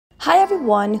Hi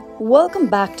everyone, welcome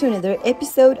back to another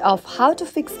episode of How to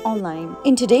Fix Online.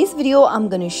 In today's video, I'm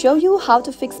going to show you how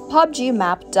to fix Pubg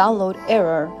map download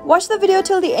error. Watch the video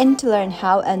till the end to learn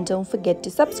how, and don't forget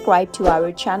to subscribe to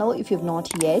our channel if you've not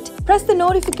yet. Press the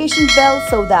notification bell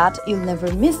so that you'll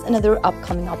never miss another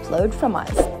upcoming upload from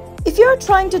us. If you're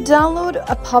trying to download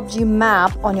a Pubg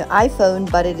map on your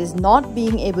iPhone but it is not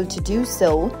being able to do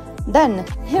so, then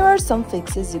here are some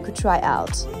fixes you could try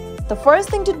out. The first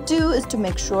thing to do is to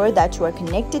make sure that you are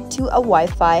connected to a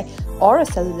Wi-Fi or a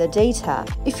cellular data.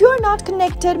 If you are not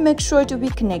connected, make sure to be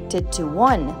connected to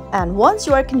one. And once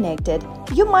you are connected,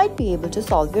 you might be able to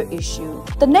solve your issue.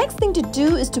 The next thing to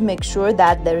do is to make sure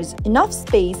that there is enough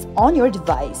space on your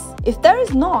device. If there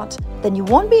is not, then you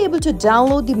won't be able to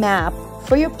download the map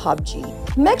for your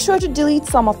Pubg. Make sure to delete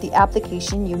some of the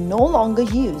application you no longer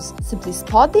use. Simply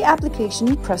spot the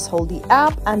application, press hold the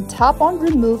app and tap on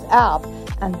remove app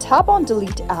and tap on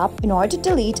delete app in order to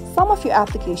delete some of your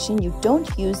application you don't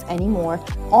use anymore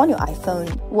on your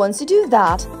iPhone. Once you do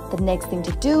that, the next thing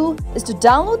to do is to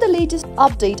download the latest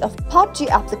update of Pubg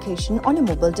application on your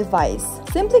mobile device.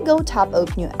 Simply go tap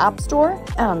open your app store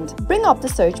and bring up the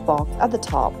search box at the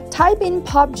top. Type in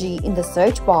Pubg in the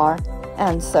search bar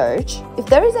and search. If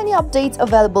there is any updates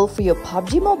available for your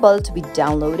Pubg mobile to be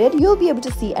downloaded, you'll be able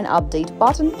to see an update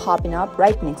button popping up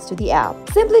right next to the app.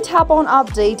 Simply tap on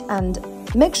update and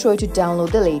make sure to download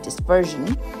the latest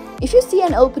version. If you see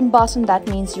an open button, that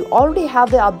means you already have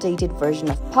the updated version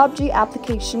of Pubg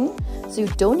application, so you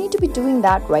don't need to be doing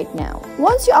that right now.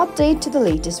 Once you update to the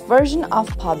latest version of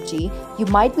Pubg, you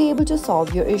might be able to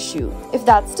solve your issue. If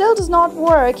that still does not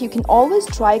work, you can always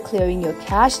try clearing your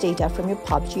cache data from your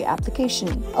Pubg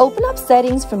application. Open up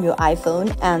settings from your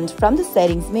iPhone and from the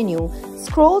settings menu,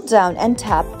 scroll down and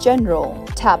tap General.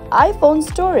 Tap iPhone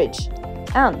Storage.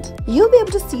 And you'll be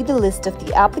able to see the list of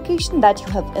the application that you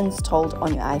have installed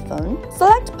on your iPhone.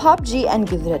 Select Pubg and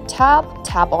give it a tap.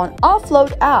 Tap on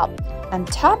Offload app and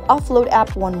tap Offload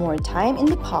app one more time in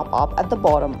the pop-up at the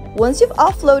bottom. Once you've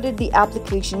offloaded the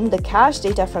application, the cache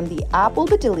data from the app will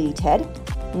be deleted.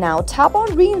 Now tap on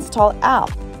Reinstall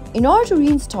app in order to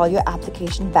reinstall your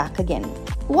application back again.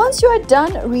 Once you are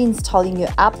done reinstalling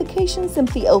your application,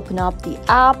 simply open up the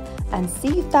app and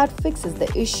see if that fixes the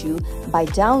issue by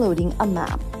downloading a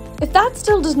map. If that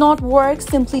still does not work,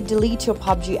 simply delete your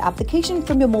Pubg application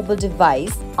from your mobile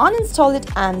device, uninstall it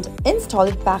and install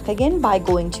it back again by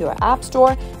going to your app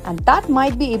store, and that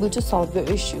might be able to solve your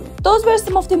issue. Those were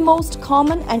some of the most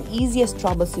common and easiest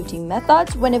troubleshooting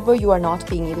methods whenever you are not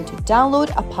being able to download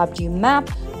a Pubg map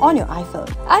on your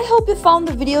iPhone. I hope you found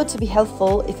the video to be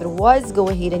helpful. If it was, go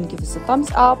ahead and give us a thumbs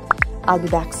up. I'll be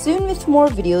back soon with more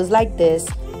videos like this.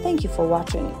 Thank you for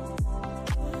watching.